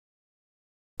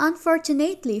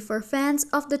Unfortunately for fans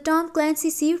of the Tom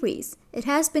Clancy series, it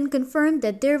has been confirmed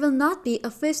that there will not be a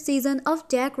fifth season of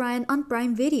Jack Ryan on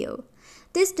Prime Video.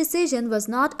 This decision was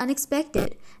not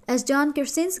unexpected, as John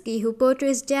Krasinski, who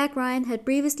portrays Jack Ryan, had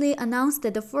previously announced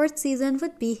that the fourth season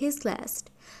would be his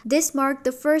last. This marked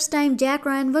the first time Jack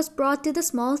Ryan was brought to the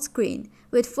small screen,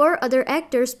 with four other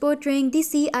actors portraying the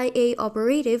CIA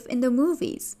operative in the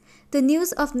movies. The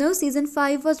news of no Season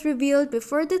 5 was revealed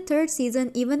before the third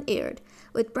season even aired,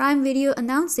 with Prime Video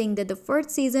announcing that the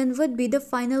fourth season would be the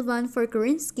final one for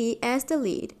Krasinski as the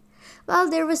lead. While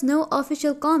there was no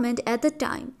official comment at the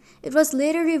time, it was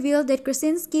later revealed that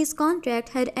Krasinski's contract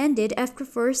had ended after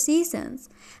 4 seasons.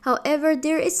 However,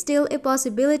 there is still a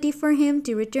possibility for him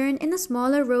to return in a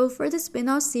smaller role for the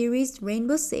spin-off series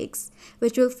Rainbow Six,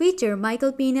 which will feature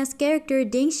Michael Pena's character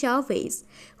Ding Xiaowei,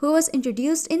 who was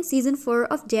introduced in Season 4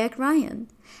 of Jack Ryan.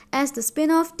 As the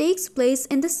spin-off takes place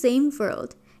in the same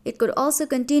world, it could also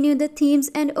continue the themes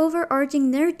and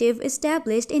overarching narrative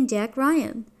established in Jack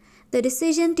Ryan. The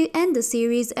decision to end the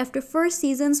series after 4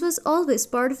 seasons was always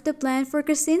part of the plan for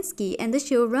Krasinski and the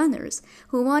showrunners,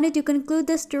 who wanted to conclude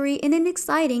the story in an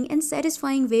exciting and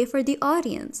satisfying way for the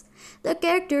audience. The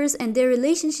characters and their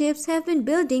relationships have been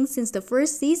building since the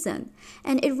first season,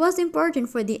 and it was important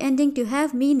for the ending to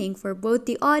have meaning for both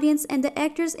the audience and the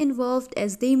actors involved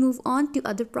as they move on to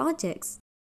other projects.